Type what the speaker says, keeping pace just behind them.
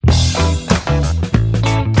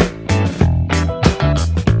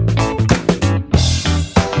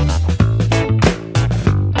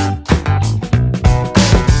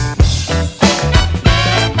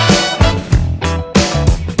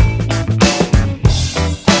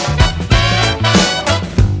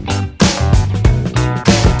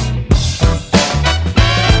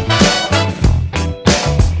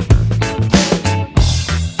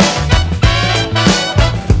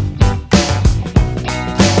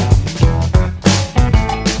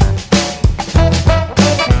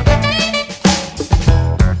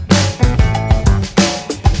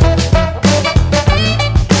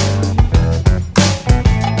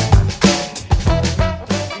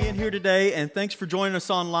and thanks for joining us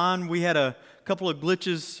online. We had a couple of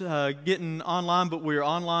glitches getting online, but we're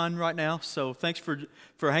online right now, so thanks for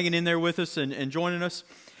hanging in there with us and joining us.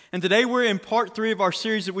 And today we're in part 3 of our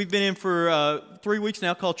series that we've been in for 3 weeks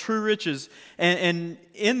now called True Riches. And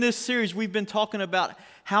in this series, we've been talking about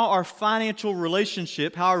how our financial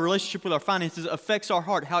relationship, how our relationship with our finances affects our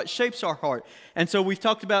heart, how it shapes our heart. And so we've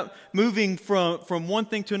talked about moving from one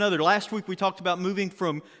thing to another. Last week we talked about moving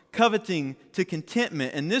from coveting to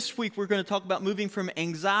contentment. And this week we're going to talk about moving from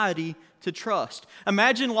anxiety to trust.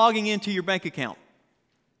 Imagine logging into your bank account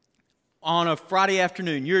on a Friday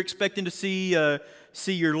afternoon. You're expecting to see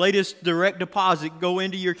your latest direct deposit go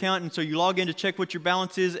into your account, and so you log in to check what your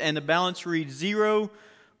balance is, and the balance reads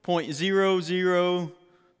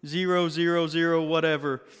 0.00000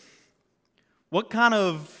 whatever. What kind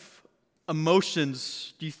of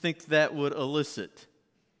emotions do you think that would elicit?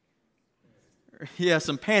 Yeah,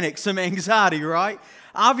 some panic, some anxiety, right?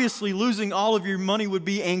 Obviously, losing all of your money would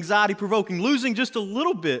be anxiety-provoking. Losing just a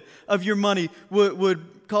little bit of your money would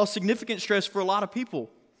cause significant stress for a lot of people.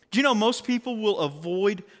 Do you know most people will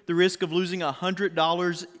avoid the risk of losing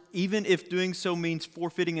 $100 even if doing so means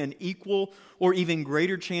forfeiting an equal or even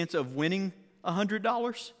greater chance of winning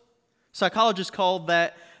 $100? Psychologists call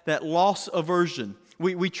that loss aversion.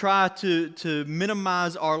 We try to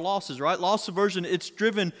minimize our losses, right? Loss aversion, it's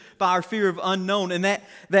driven by our fear of unknown. And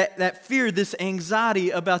that fear, this anxiety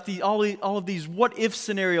about all of these what-if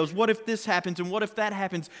scenarios, what if this happens and what if that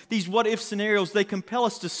happens, these what-if scenarios, they compel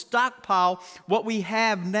us to stockpile what we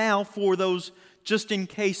have now for those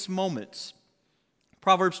just-in-case moments.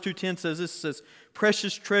 Proverbs 2:10 says this, says,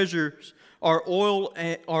 precious treasures are oil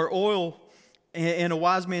in a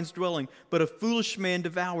wise man's dwelling, but a foolish man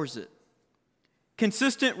devours it.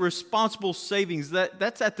 Consistent, responsible savings,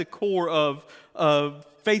 that's at the core of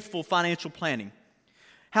faithful financial planning.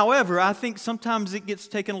 However, I think sometimes it gets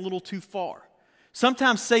taken a little too far.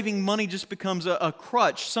 Sometimes saving money just becomes a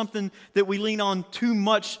crutch, something that we lean on too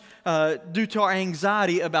much due to our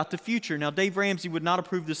anxiety about the future. Now, Dave Ramsey would not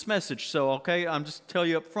approve this message, so, okay, I'm just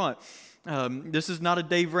telling you up front. This is not a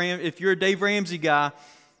Dave Ramsey. If you're a Dave Ramsey guy,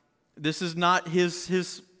 this is not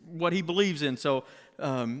his what he believes in, so...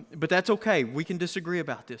 but that's okay. We can disagree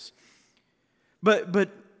about this. But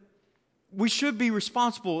we should be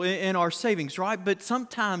responsible in our savings, right? But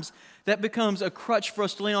sometimes that becomes a crutch for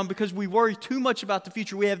us to lean on because we worry too much about the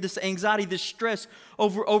future. We have this anxiety, this stress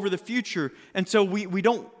over the future. And so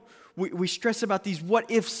we stress about these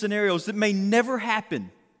what-if scenarios that may never happen.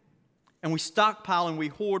 And we stockpile and we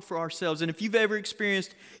hoard for ourselves. And if you've ever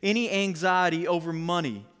experienced any anxiety over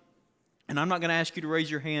money, and I'm not going to ask you to raise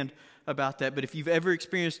your hand about that, but if you've ever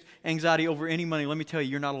experienced anxiety over any money, let me tell you,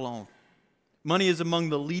 you're not alone. Money is among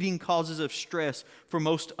the leading causes of stress for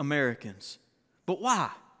most Americans. But why?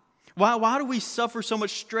 Why do we suffer so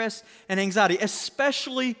much stress and anxiety,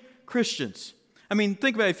 especially Christians? I mean,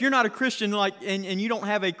 think about it. If you're not a Christian and you don't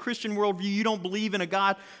have a Christian worldview, you don't believe in a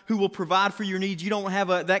God who will provide for your needs, you don't have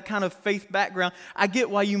that kind of faith background, I get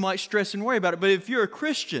why you might stress and worry about it. But if you're a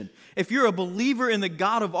Christian, if you're a believer in the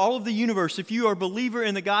God of all of the universe, if you are a believer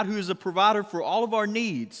in the God who is a provider for all of our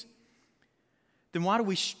needs, then why do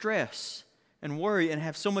we stress and worry and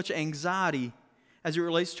have so much anxiety as it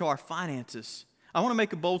relates to our finances? I want to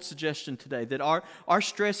make a bold suggestion today that our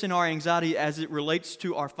stress and our anxiety as it relates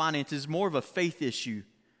to our finances is more of a faith issue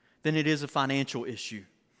than it is a financial issue.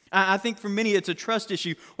 I think for many it's a trust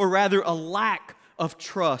issue, or rather a lack of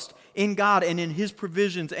trust in God and in His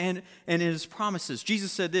provisions and in His promises.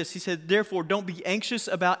 Jesus said this, He said, therefore don't be anxious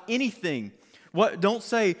about anything. Don't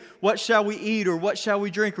say, what shall we eat, or what shall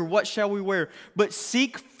we drink, or what shall we wear? But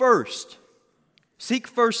seek first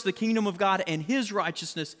the kingdom of God and His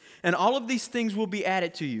righteousness, and all of these things will be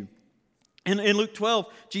added to you. And in Luke 12,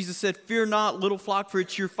 Jesus said, fear not, little flock, for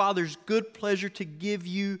it's your Father's good pleasure to give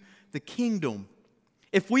you the kingdom.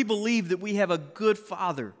 If we believe that we have a good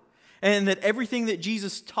Father and that everything that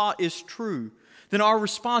Jesus taught is true, then our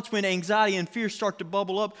response when anxiety and fear start to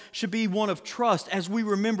bubble up should be one of trust as we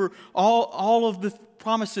remember all of the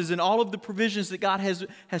promises and all of the provisions that God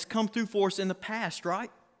has come through for us in the past,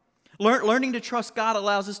 right? Learning to trust God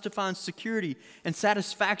allows us to find security and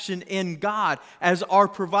satisfaction in God as our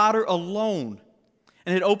provider alone.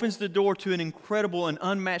 And it opens the door to an incredible and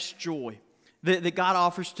unmatched joy that God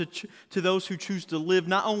offers to those who choose to live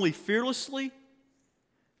not only fearlessly,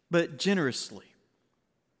 but generously.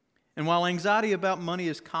 And while anxiety about money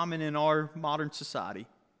is common in our modern society,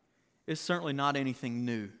 it's certainly not anything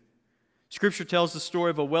new. Scripture tells the story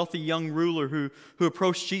of a wealthy young ruler who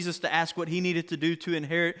approached Jesus to ask what he needed to do to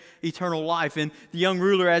inherit eternal life. And the young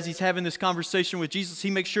ruler, as he's having this conversation with Jesus, he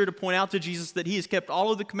makes sure to point out to Jesus that he has kept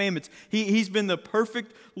all of the commandments. He's been the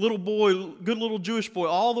perfect little boy, good little Jewish boy,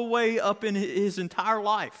 all the way up in his entire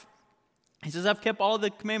life. He says, I've kept all of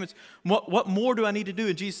the commandments. What more do I need to do?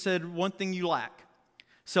 And Jesus said, one thing you lack.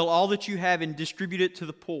 Sell all that you have and distribute it to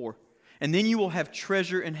the poor, and then you will have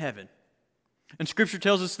treasure in heaven. And Scripture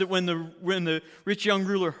tells us that when the rich young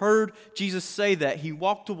ruler heard Jesus say that, he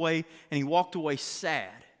walked away, and he walked away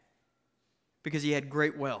sad because he had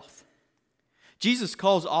great wealth. Jesus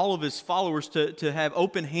calls all of his followers to have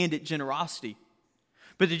open-handed generosity.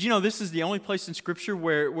 But did you know this is the only place in Scripture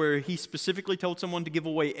where he specifically told someone to give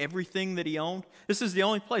away everything that he owned? This is the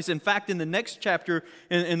only place. In fact, in the next chapter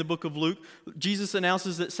in the book of Luke, Jesus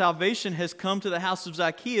announces that salvation has come to the house of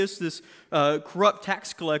Zacchaeus, this corrupt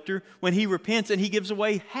tax collector, when he repents and he gives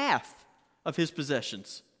away half of his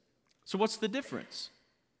possessions. So what's the difference?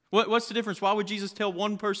 What's the difference? Why would Jesus tell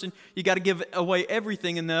one person you got to give away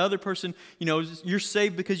everything and the other person, you're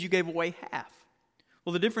saved because you gave away half?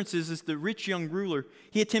 Well, the difference is the rich young ruler,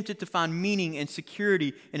 he attempted to find meaning and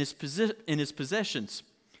security in his possessions.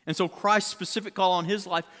 And so Christ's specific call on his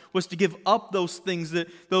life was to give up those things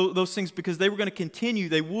because they were going to continue,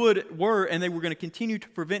 and they were going to continue to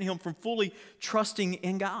prevent him from fully trusting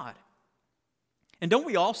in God. And don't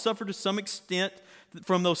we all suffer to some extent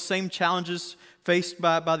from those same challenges faced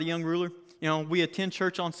by the young ruler? We attend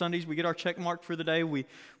church on Sundays. We get our check mark for the day. We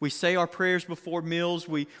say our prayers before meals.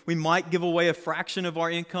 We might give away a fraction of our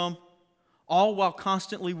income, all while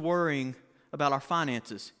constantly worrying about our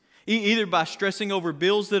finances. Either by stressing over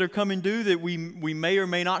bills that are coming due that we may or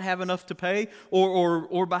may not have enough to pay,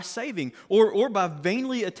 or by saving, or by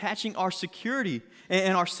vainly attaching our security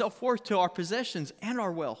and our self-worth to our possessions and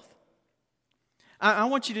our wealth. I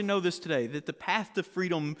want you to know this today, that the path to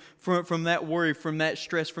freedom from that worry, from that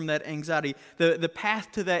stress, from that anxiety, the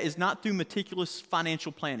path to that is not through meticulous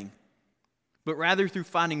financial planning, but rather through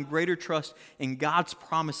finding greater trust in God's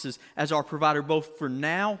promises as our provider, both for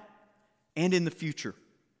now and in the future.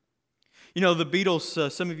 The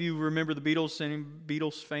Beatles, some of you remember the Beatles, any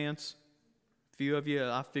Beatles fans? A few of you,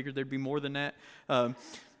 I figured there'd be more than that.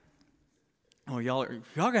 Y'all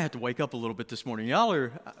gonna have to wake up a little bit this morning. Y'all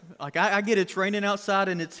are like, I get it's raining outside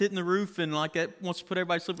and it's hitting the roof and like that wants to put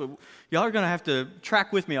everybody to sleep. But y'all are gonna have to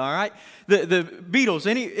track with me, all right? The Beatles.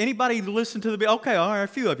 Anybody listen to the Beatles? Okay, all right, a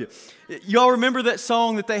few of you. Y'all remember that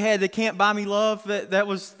song that they had? They Can't Buy Me Love. That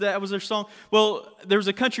was their song. Well, there was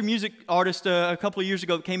a country music artist a couple of years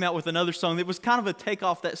ago that came out with another song that was kind of a take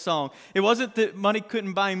off that song. It wasn't that money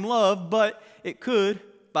couldn't buy him love, but it could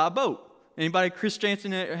buy a boat. Anybody, Chris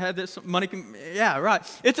Janson had this money? Yeah, right.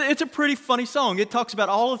 It's a pretty funny song. It talks about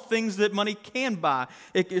all the things that money can buy.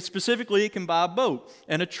 Specifically, it can buy a boat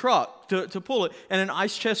and a truck to pull it and an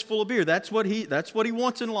ice chest full of beer. That's what he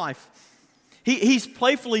wants in life. He's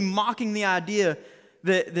playfully mocking the idea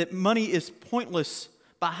that money is pointless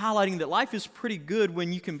by highlighting that life is pretty good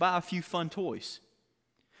when you can buy a few fun toys.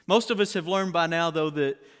 Most of us have learned by now, though,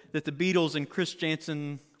 that the Beatles and Chris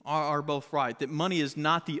Janson are both right, that money is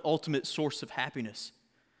not the ultimate source of happiness.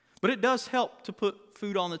 But it does help to put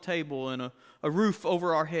food on the table and a roof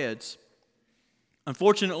over our heads.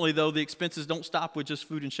 Unfortunately, though, the expenses don't stop with just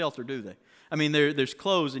food and shelter, do they? I mean, there's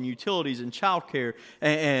clothes and utilities and childcare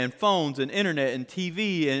and phones and internet and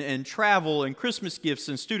TV and travel and Christmas gifts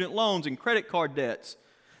and student loans and credit card debts.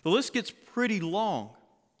 The list gets pretty long.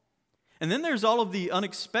 And then there's all of the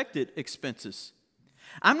unexpected expenses.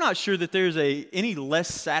 I'm not sure that there's any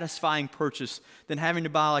less satisfying purchase than having to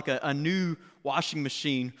buy like a new washing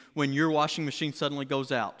machine when your washing machine suddenly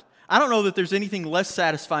goes out. I don't know that there's anything less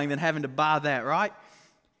satisfying than having to buy that, right?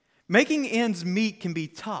 Making ends meet can be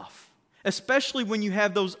tough, especially when you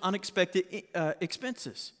have those unexpected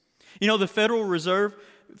expenses. The Federal Reserve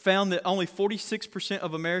found that only 46%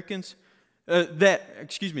 of Americans, that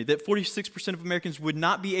 46% of Americans would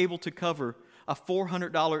not be able to cover a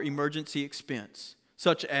 $400 emergency expense,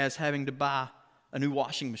 such as having to buy a new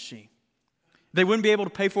washing machine. They wouldn't be able to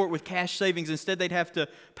pay for it with cash savings. Instead, they'd have to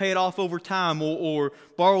pay it off over time or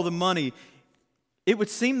borrow the money. It would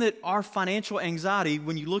seem that our financial anxiety,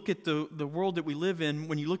 when you look at the world that we live in,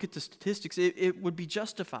 when you look at the statistics, it would be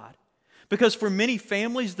justified. Because for many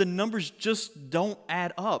families, the numbers just don't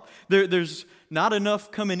add up. There's not enough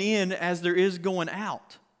coming in as there is going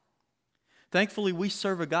out. Thankfully, we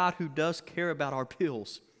serve a God who does care about our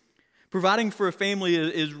bills. Providing for a family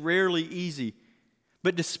is rarely easy.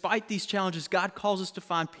 But despite these challenges, God calls us to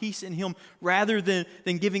find peace in Him rather than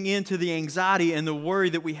giving in to the anxiety and the worry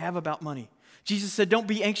that we have about money. Jesus said, don't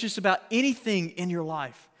be anxious about anything in your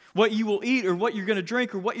life. what you will eat or what you're going to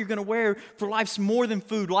drink or what you're going to wear, for life's more than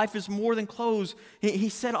food. Life is more than clothes. He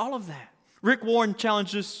said all of that. Rick Warren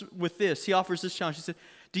challenged us with this. He offers this challenge. He said,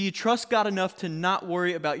 do you trust God enough to not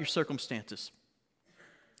worry about your circumstances?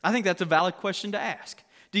 I think that's a valid question to ask.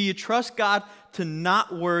 Do you trust God to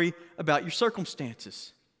not worry about your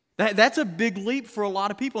circumstances? That's a big leap for a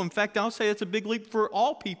lot of people. In fact, I'll say it's a big leap for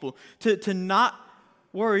all people to not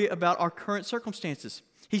worry about our current circumstances.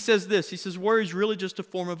 He says this. He says, worry is really just a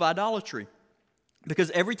form of idolatry. Because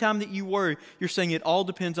every time that you worry, you're saying it all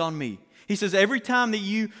depends on me. He says every time that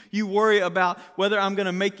you worry about whether I'm going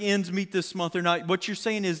to make ends meet this month or not, what you're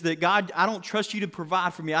saying is that, God, I don't trust you to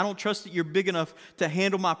provide for me. I don't trust that you're big enough to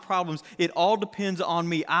handle my problems. It all depends on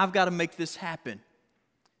me. I've got to make this happen.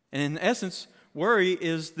 And in essence, worry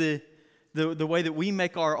is the way that we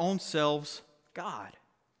make our own selves God.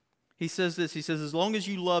 He says this. He says, as long as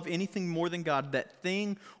you love anything more than God, that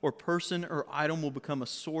thing or person or item will become a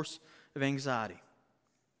source of anxiety.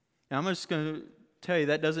 Now, I'm just going to tell you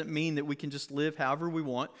that doesn't mean that we can just live however we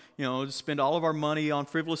want, just spend all of our money on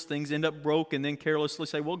frivolous things, end up broke, and then carelessly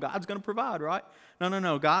say, well, God's going to provide, right?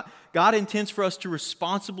 No. God intends for us to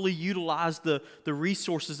responsibly utilize the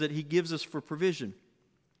resources that He gives us for provision.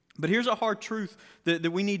 But here's a hard truth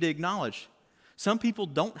that we need to acknowledge. Some people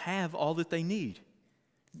don't have all that they need.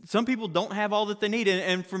 Some people don't have all that they need,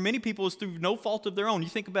 and for many people it's through no fault of their own. You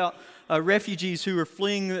think about refugees who are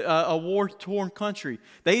fleeing a war-torn country.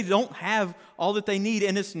 They don't have all that they need,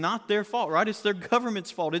 and it's not their fault, right? It's their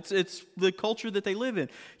government's fault. It's the culture that they live in.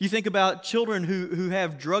 You think about children who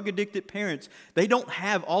have drug-addicted parents. They don't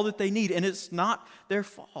have all that they need, and it's not their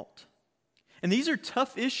fault. And these are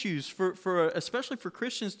tough issues for especially for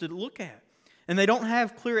Christians to look at, and they don't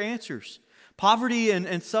have clear answers. Poverty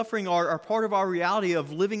and suffering are part of our reality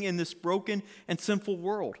of living in this broken and sinful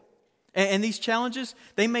world. And these challenges,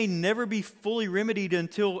 they may never be fully remedied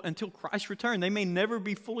until Christ's return. They may never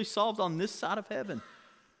be fully solved on this side of heaven.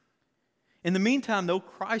 In the meantime, though,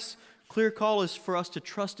 Christ's clear call is for us to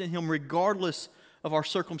trust in Him regardless of our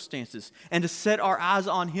circumstances and to set our eyes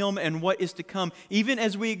on Him and what is to come, even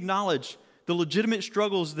as we acknowledge the legitimate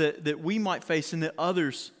struggles that we might face and that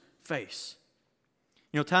others face.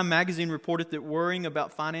 Time Magazine reported that worrying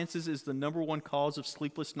about finances is the number one cause of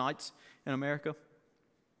sleepless nights in America.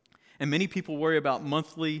 And many people worry about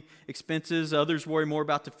monthly expenses. Others worry more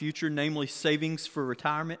about the future, namely savings for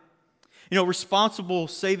retirement. Responsible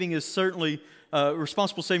saving is certainly,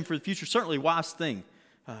 responsible saving for the future, certainly a wise thing.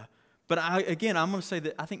 But I'm going to say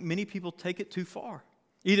that I think many people take it too far.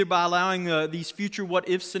 Either by allowing these future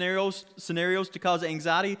what-if scenarios to cause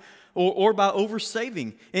anxiety, or by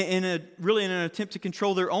over-saving in an attempt to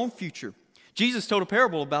control their own future. Jesus told a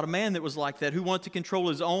parable about a man that was like that, who wanted to control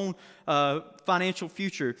his own financial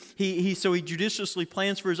future. So he judiciously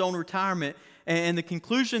plans for his own retirement. And the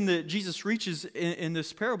conclusion that Jesus reaches in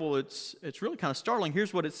this parable, it's really kind of startling.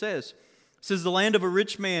 Here's what it says. It says, the land of a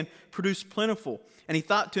rich man produced plentiful. And he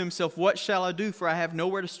thought to himself, what shall I do? For I have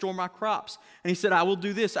nowhere to store my crops. And he said, I will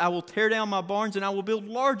do this. I will tear down my barns and I will build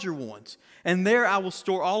larger ones. And there I will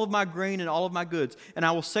store all of my grain and all of my goods. And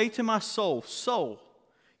I will say to my soul, soul,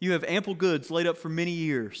 you have ample goods laid up for many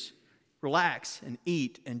years. Relax and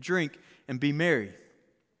eat and drink and be merry.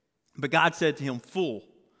 But God said to him, fool,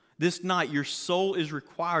 this night your soul is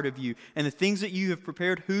required of you. And the things that you have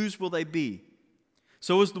prepared, whose will they be?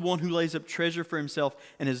 So is the one who lays up treasure for himself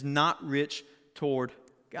and is not rich toward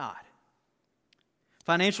God.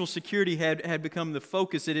 Financial security had become the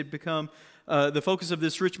focus. It had become the focus of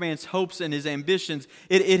this rich man's hopes and his ambitions.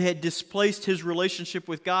 It had displaced his relationship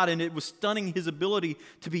with God, and it was stunning his ability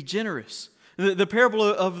to be generous. The parable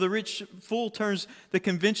of the rich fool turns the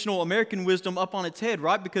conventional American wisdom up on its head,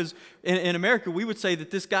 right? Because in America, we would say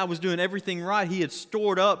that this guy was doing everything right. He had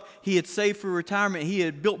stored up. He had saved for retirement. He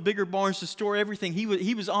had built bigger barns to store everything.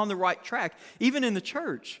 He was on the right track. Even in the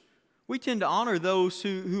church, we tend to honor those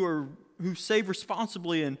who save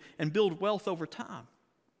responsibly and build wealth over time.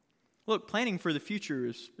 Look, planning for the future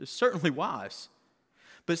is certainly wise.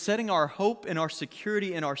 But setting our hope and our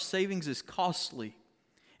security and our savings is costly.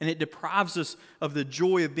 And it deprives us of the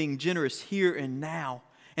joy of being generous here and now.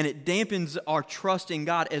 And it dampens our trust in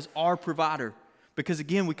God as our provider. Because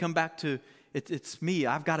again, we come back to, it's me.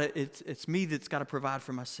 It's me that's got to provide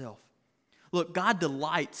for myself. Look, God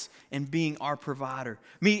delights in being our provider,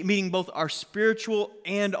 meeting both our spiritual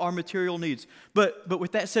and our material needs. But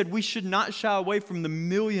with that said, we should not shy away from the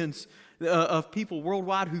millions of people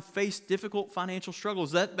worldwide who face difficult financial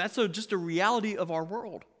struggles. That's just a reality of our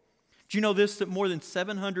world. Do you know this, that more than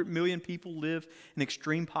 700 million people live in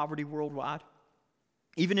extreme poverty worldwide?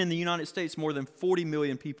 Even in the United States, more than 40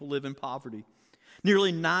 million people live in poverty.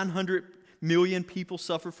 Nearly 900 million people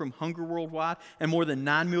suffer from hunger worldwide, and more than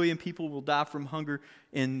 9 million people will die from hunger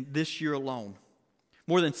in this year alone.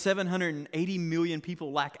 More than 780 million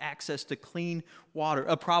people lack access to clean water,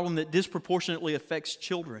 a problem that disproportionately affects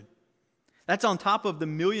children. That's on top of the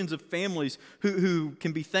millions of families who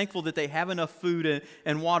can be thankful that they have enough food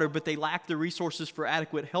and water, but they lack the resources for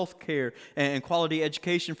adequate health care and quality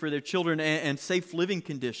education for their children and safe living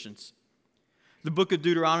conditions. The book of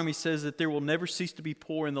Deuteronomy says that there will never cease to be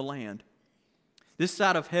poor in the land. This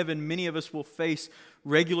side of heaven, many of us will face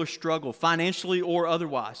regular struggle, financially or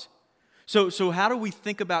otherwise. So how do we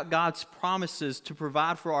think about God's promises to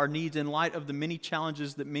provide for our needs in light of the many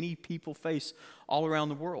challenges that many people face all around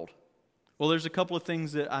the world? Well, there's a couple of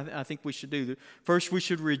things that I think we should do. First, we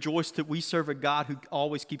should rejoice that we serve a God who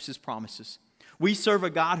always keeps His promises. We serve a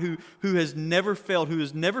God who has never failed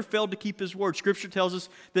to keep His word. Scripture tells us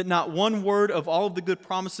that not one word of all of the good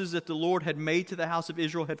promises that the Lord had made to the house of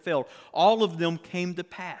Israel had failed. All of them came to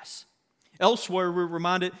pass. Elsewhere, we're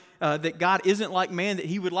reminded that God isn't like man that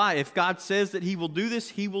He would lie. If God says that He will do this,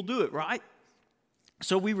 He will do it, right?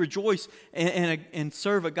 So we rejoice and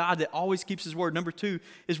serve a God that always keeps His word. Number two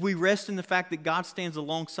is we rest in the fact that God stands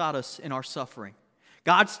alongside us in our suffering.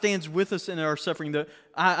 God stands with us in our suffering.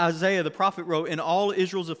 Isaiah the prophet wrote, "In all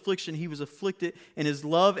Israel's affliction He was afflicted. In His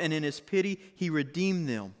love and in His pity He redeemed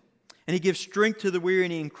them. And He gives strength to the weary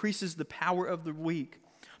and He increases the power of the weak."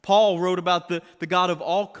 Paul wrote about the God of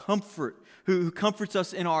all comfort who comforts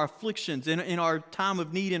us in our afflictions, in our time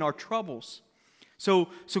of need, in our troubles. So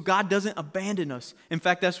God doesn't abandon us. In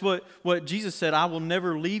fact, that's what Jesus said, "I will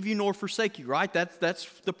never leave you nor forsake you," right? That's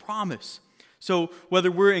the promise. So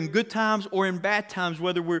whether we're in good times or in bad times,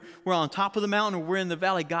 whether we're on top of the mountain or we're in the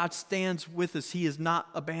valley, God stands with us. He has not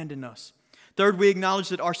abandoned us. Third, we acknowledge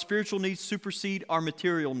that our spiritual needs supersede our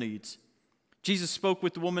material needs. Jesus spoke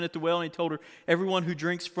with the woman at the well and He told her, "Everyone who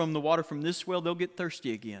drinks from the water from this well, they'll get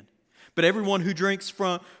thirsty again. But everyone who drinks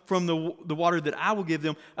from the water that I will give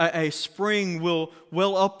them, a spring will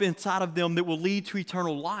well up inside of them that will lead to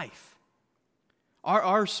eternal life."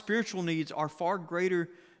 Our spiritual needs are far greater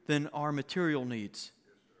than our material needs.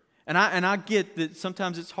 And I get that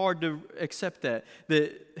sometimes it's hard to accept that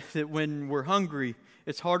when we're hungry,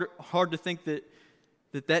 it's hard to think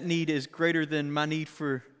that need is greater than my need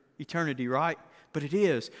for eternity, right? But it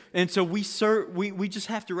is. And so we just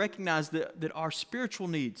have to recognize that our spiritual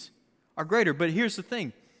needs are greater. But here's the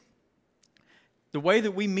thing. The way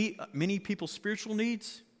that we meet many people's spiritual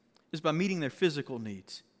needs is by meeting their physical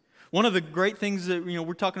needs. One of the great things that,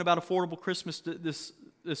 we're talking about affordable Christmas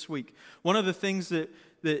this week. One of the things that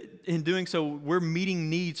in doing so, we're meeting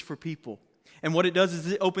needs for people. And what it does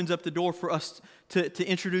is it opens up the door for us to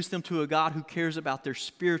introduce them to a God who cares about their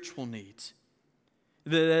spiritual needs.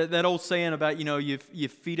 That old saying about, you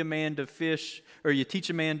feed a man to fish, or you teach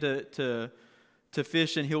a man to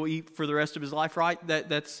fish and he'll eat for the rest of his life, right?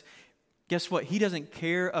 That's guess what? He doesn't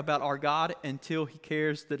care about our God until he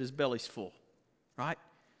cares that his belly's full, right?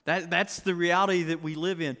 That's the reality that we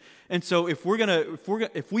live in. And so if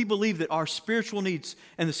we believe that our spiritual needs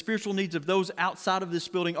and the spiritual needs of those outside of this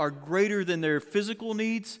building are greater than their physical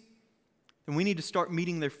needs, then we need to start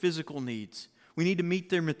meeting their physical needs. We need to meet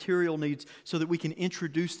their material needs so that we can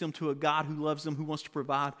introduce them to a God who loves them, who wants to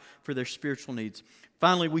provide for their spiritual needs.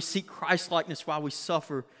 Finally, we seek Christ-likeness while we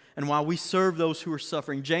suffer and while we serve those who are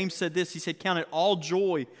suffering. James said this, he said, "Count it all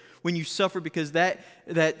joy when you suffer, because that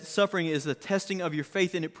suffering is the testing of your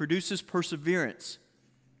faith and it produces perseverance."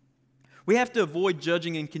 We have to avoid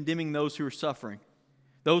judging and condemning those who are suffering,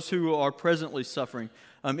 those who are presently suffering.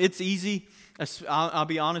 It's easy. I'll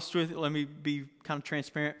be honest with you. Let me be kind of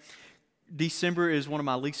transparent. December is one of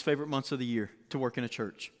my least favorite months of the year to work in a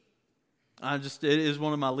church. It is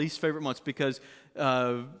one of my least favorite months because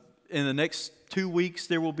in the next 2 weeks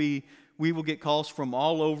we will get calls from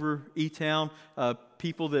all over E-Town,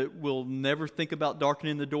 people that will never think about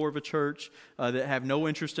darkening the door of a church, that have no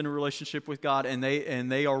interest in a relationship with God, and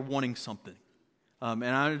they are wanting something.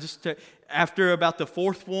 After about the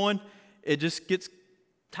fourth one, it just gets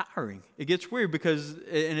tiring. It gets weird because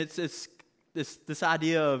it's this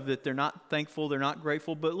idea of that they're not thankful, they're not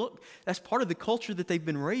grateful. But look, that's part of the culture that they've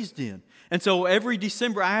been raised in. And so every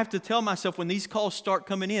December, I have to tell myself when these calls start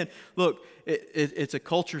coming in, look, it's a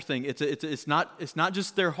culture thing. It's not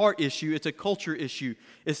just their heart issue. It's a culture issue.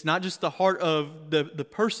 It's not just the heart of the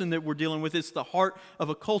person that we're dealing with. It's the heart of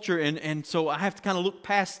a culture. And so I have to kind of look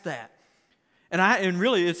past that. And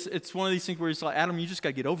really, it's one of these things where it's like, Adam, you just got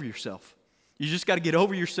to get over yourself. You just got to get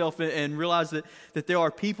over yourself and realize that there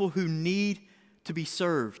are people who need to be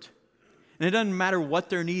served. And it doesn't matter what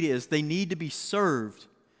their need is. They need to be served.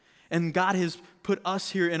 And God has put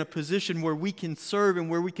us here in a position where we can serve and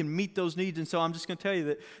where we can meet those needs. And so I'm just going to tell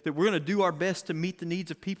you that we're going to do our best to meet the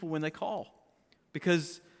needs of people when they call,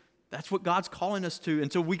 because that's what God's calling us to.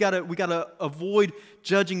 And so we gotta avoid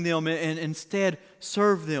judging them and instead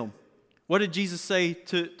serve them. What did Jesus say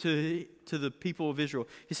to the people of Israel?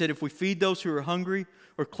 He said, if we feed those who are hungry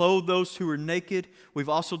or clothe those who are naked, we've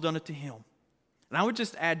also done it to Him. And I would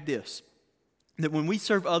just add this, that when we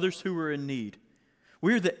serve others who are in need,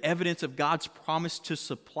 we are the evidence of God's promise to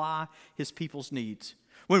supply His people's needs.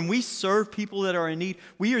 When we serve people that are in need,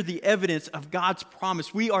 we are the evidence of God's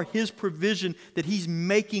promise. We are His provision that He's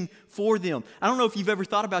making for them. I don't know if you've ever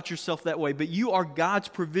thought about yourself that way, but you are God's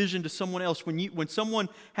provision to someone else. When someone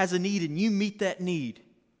has a need and you meet that need,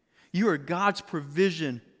 you are God's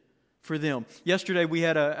provision for them. Yesterday we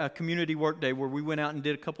had a community work day where we went out and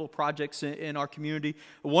did a couple of projects in our community.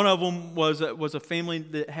 One of them was a family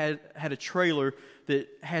that had a trailer that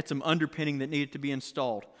had some underpinning that needed to be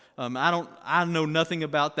installed. I know nothing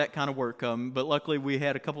about that kind of work, but luckily we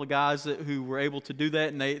had a couple of guys who were able to do that,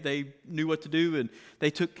 and they knew what to do, and they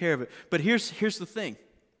took care of it. But here's the thing.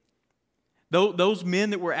 Those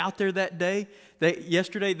men that were out there that day,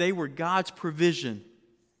 yesterday, they were God's provision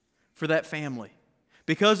for that family.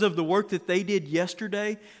 Because of the work that they did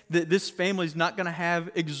yesterday, this family is not going to have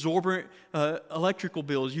exorbitant electrical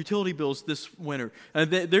bills, utility bills this winter.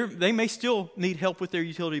 They may still need help with their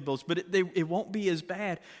utility bills, but it won't be as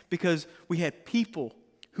bad because we had people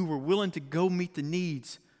who were willing to go meet the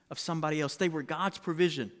needs of somebody else. They were God's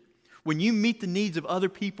provision. When you meet the needs of other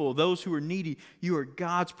people, those who are needy, you are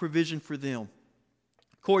God's provision for them.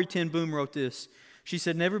 Corrie ten Boom wrote this. She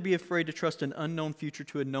said, "Never be afraid to trust an unknown future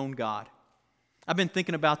to a known God." I've been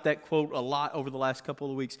thinking about that quote a lot over the last couple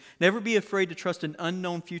of weeks. Never be afraid to trust an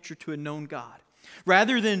unknown future to a known God.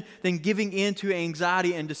 Rather than giving in to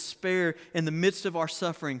anxiety and despair in the midst of our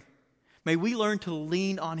suffering, may we learn to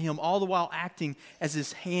lean on Him, all the while acting as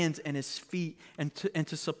His hands and His feet and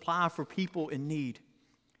to supply for people in need.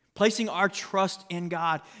 Placing our trust in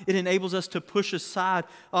God, it enables us to push aside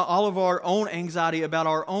all of our own anxiety about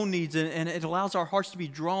our own needs, and it allows our hearts to be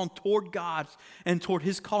drawn toward God and toward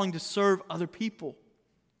His calling to serve other people.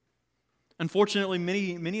 Unfortunately,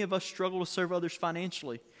 many of us struggle to serve others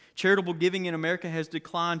financially. Charitable giving in America has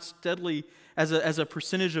declined steadily as a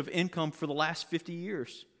percentage of income for the last 50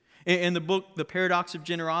 years. In the book, The Paradox of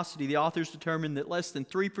Generosity, the authors determined that less than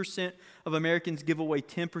 3% of Americans give away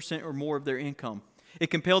 10% or more of their income. It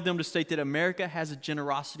compelled them to state that America has a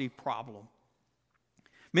generosity problem.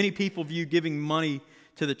 Many people view giving money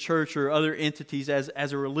to the church or other entities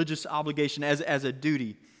as a religious obligation, as a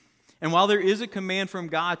duty. And while there is a command from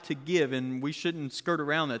God to give, and we shouldn't skirt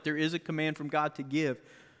around that, there is a command from God to give,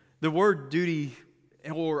 the word duty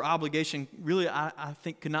or obligation really, I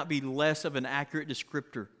think, could not be less of an accurate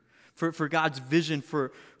descriptor for God's vision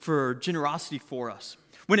for generosity for us.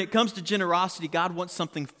 When it comes to generosity, God wants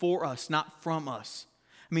something for us, not from us.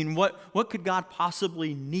 I mean, what could God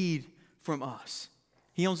possibly need from us?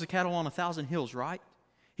 He owns the cattle on 1,000 hills, right?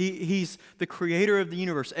 He's the creator of the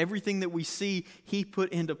universe. Everything that we see, He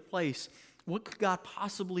put into place. What could God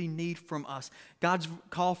possibly need from us? God's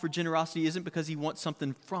call for generosity isn't because He wants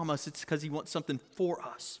something from us. It's because He wants something for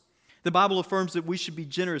us. The Bible affirms that we should be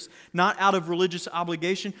generous, not out of religious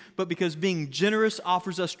obligation, but because being generous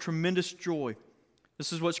offers us tremendous joy.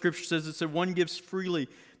 This is what Scripture says. It said, "One gives freely.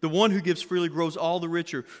 The one who gives freely grows all the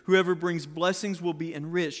richer. Whoever brings blessings will be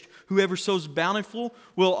enriched. Whoever sows bountiful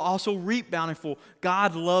will also reap bountiful."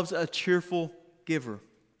 God loves a cheerful giver.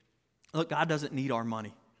 Look, God doesn't need our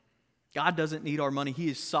money. God doesn't need our money. He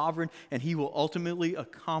is sovereign, and He will ultimately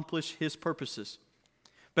accomplish His purposes.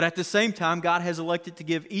 But at the same time, God has elected to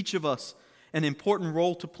give each of us an important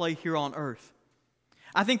role to play here on earth.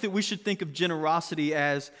 I think that we should think of generosity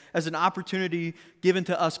as an opportunity given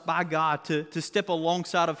to us by God to step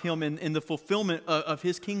alongside of Him in the fulfillment of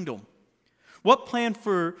His kingdom. What plan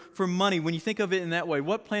for money, when you think of it in that way,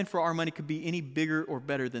 what plan for our money could be any bigger or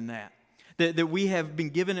better than that? That we have been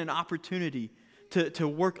given an opportunity to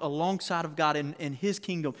work alongside of God in His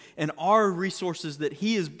kingdom, and our resources that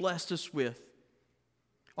He has blessed us with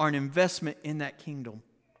are an investment in that kingdom.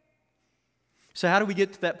 So how do we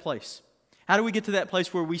get to that place? How do we get to that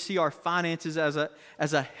place where we see our finances as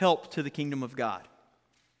a help to the kingdom of God?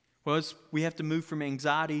 Well, we have to move from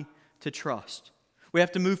anxiety to trust. We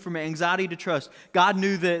have to move from anxiety to trust. God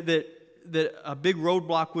knew that a big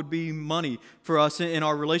roadblock would be money for us in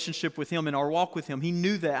our relationship with Him, in our walk with Him. He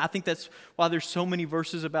knew that. I think that's why there's so many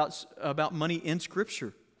verses about money in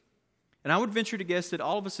Scripture. And I would venture to guess that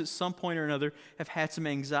all of us at some point or another have had some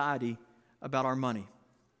anxiety about our money.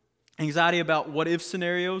 Anxiety about what-if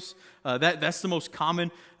scenarios. That's the most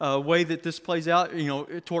common way that this plays out,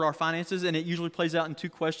 toward our finances, and it usually plays out in two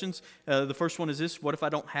questions. The first one is this: what if I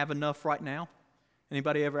don't have enough right now?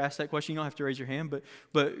 Anybody ever ask that question? You don't have to raise your hand,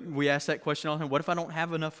 but we ask that question all the time. What if I don't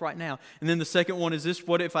have enough right now? And then the second one is this: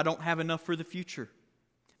 what if I don't have enough for the future?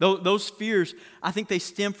 Those fears, I think they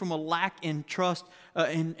stem from a lack in trust,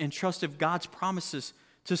 in trust of God's promises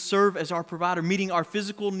to serve as our provider, meeting our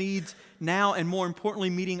physical needs now, and more importantly,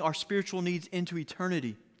 meeting our spiritual needs into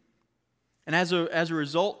eternity. And as a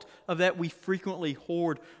result of that, we frequently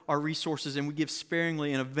hoard our resources and we give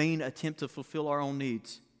sparingly in a vain attempt to fulfill our own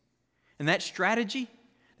needs. And that strategy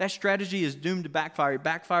is doomed to backfire. It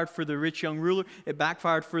backfired for the rich young ruler. It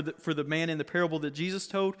backfired for the man in the parable that Jesus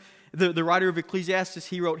told. The writer of Ecclesiastes,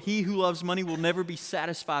 he wrote, "He who loves money will never be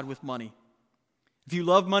satisfied with money." If you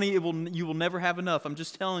love money, you will never have enough. I'm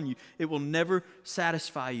just telling you, it will never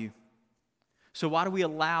satisfy you. So why do we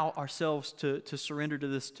allow ourselves to surrender to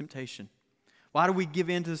this temptation? Why do we give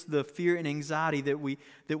in to the fear and anxiety that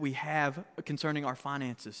we have concerning our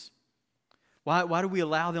finances? Why do we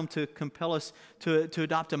allow them to compel us to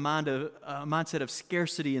adopt a mindset of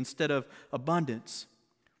scarcity instead of abundance?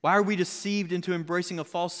 Why are we deceived into embracing a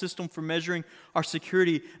false system for measuring our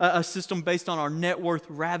security, a system based on our net worth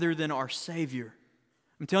rather than our Savior?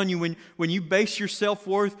 I'm telling you, when you base your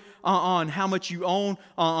self-worth on how much you own,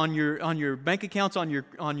 on your bank accounts, on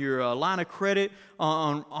your line of credit,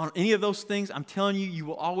 on any of those things, I'm telling you, you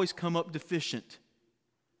will always come up deficient.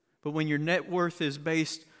 But when your net worth is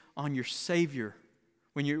based on your Savior,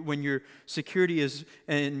 when your security is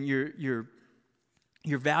and your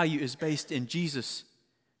value is based in Jesus,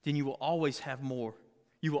 then you will always have more.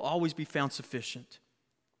 You will always be found sufficient.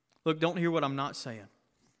 Look, don't hear what I'm not saying.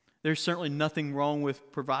 There's certainly nothing wrong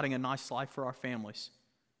with providing a nice life for our families.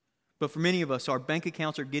 But for many of us, our bank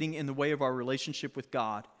accounts are getting in the way of our relationship with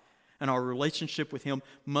God, and our relationship with Him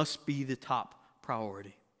must be the top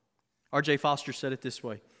priority. R.J. Foster said it this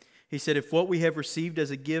way. He said, if what we have received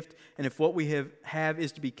as a gift, and if what we have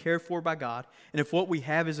is to be cared for by God, and if what we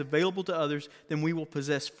have is available to others, then we will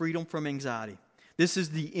possess freedom from anxiety. This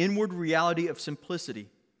is the inward reality of simplicity.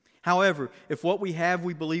 However, if what we have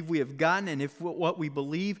we believe we have gotten, and if what we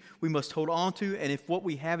believe we must hold on to, and if what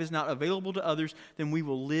we have is not available to others, then we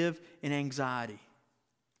will live in anxiety.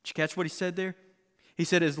 Did you catch what he said there? He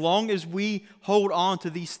said, as long as we hold on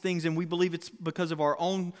to these things and we believe it's because of our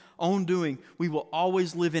own doing, we will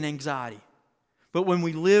always live in anxiety. But when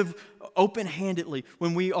we live open-handedly,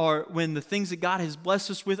 when the things that God has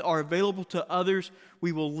blessed us with are available to others,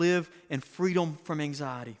 we will live in freedom from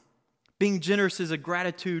anxiety. Being generous is a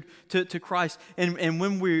gratitude to Christ. And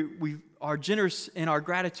when we are generous in our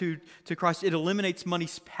gratitude to Christ, it eliminates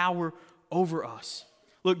money's power over us.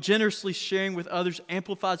 Look, generously sharing with others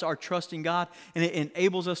amplifies our trust in God, and it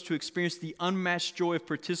enables us to experience the unmatched joy of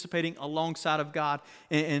participating alongside of God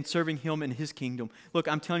and serving Him in His kingdom. Look,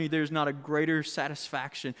 I'm telling you, there's not a greater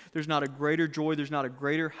satisfaction, there's not a greater joy, there's not a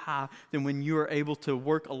greater high than when you are able to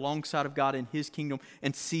work alongside of God in His kingdom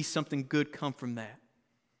and see something good come from that.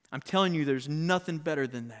 I'm telling you, there's nothing better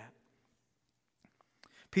than that.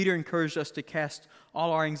 Peter encouraged us to cast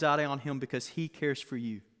all our anxiety on Him because He cares for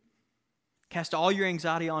you. Cast all your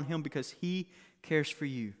anxiety on Him because He cares for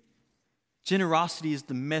you. Generosity is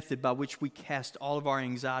the method by which we cast all of our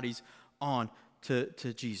anxieties on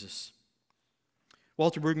to Jesus.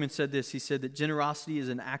 Walter Brueggemann said this. He said that generosity is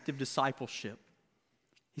an act of discipleship.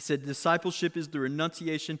 He said discipleship is the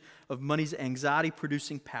renunciation of money's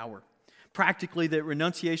anxiety-producing power. Practically, that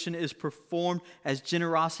renunciation is performed as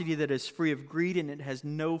generosity that is free of greed and it has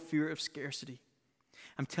no fear of scarcity.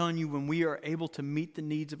 I'm telling you, when we are able to meet the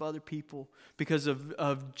needs of other people because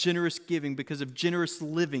of generous giving, because of generous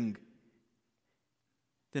living,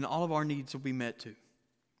 then all of our needs will be met too.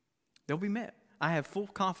 They'll be met. I have full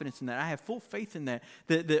confidence in that. I have full faith in that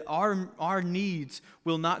our needs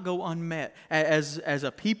will not go unmet as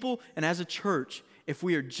a people and as a church if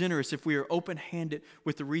we are generous, if we are open-handed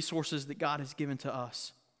with the resources that God has given to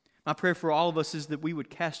us. My prayer for all of us is that we would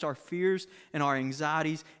cast our fears and our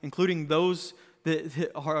anxieties, including those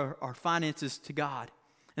that are our finances, to God,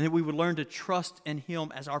 and that we would learn to trust in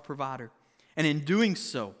Him as our provider. And in doing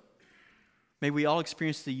so, may we all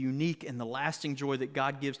experience the unique and the lasting joy that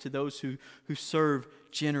God gives to those who serve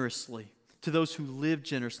generously, to those who live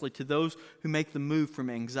generously, to those who make the move from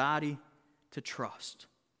anxiety to trust.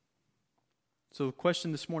 So the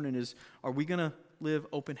question this morning is, are we going to live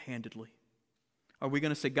open-handedly? Are we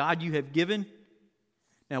going to say, God, you have given,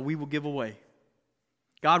 now we will give away.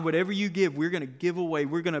 God, whatever you give, we're going to give away.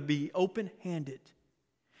 We're going to be open-handed.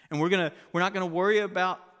 And we're not going to worry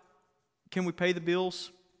about, can we pay the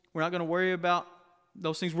bills? We're not going to worry about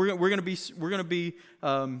those things. We're going to be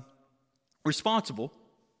responsible.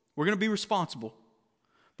 We're going to be responsible,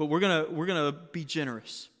 but we're going to be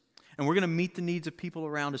generous. And we're going to meet the needs of people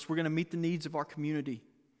around us. We're going to meet the needs of our community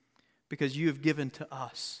because you have given to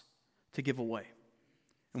us to give away.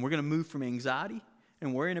 And we're going to move from anxiety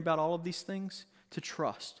and worrying about all of these things to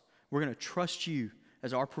trust. We're going to trust you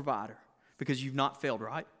as our provider because you've not failed,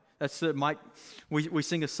 right? That's the Mike. We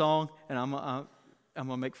sing a song, and I'm going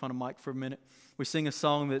to make fun of Mike for a minute. We sing a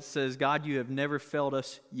song that says, God, you have never failed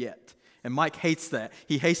us yet. And Mike hates that.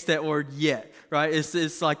 He hates that word yet, right?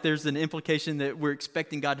 It's like there's an implication that we're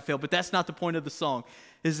expecting God to fail. But that's not the point of the song.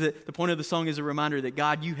 Is that the point of the song is a reminder that,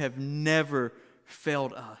 God, you have never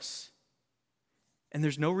failed us. And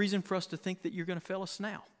there's no reason for us to think that you're going to fail us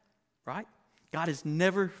now, right? God has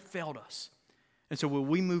never failed us. And so will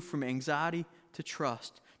we move from anxiety to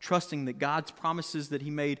trust, trusting that God's promises that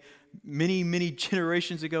he made many, many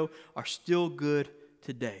generations ago are still good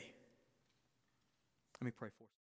today? Let me pray for you.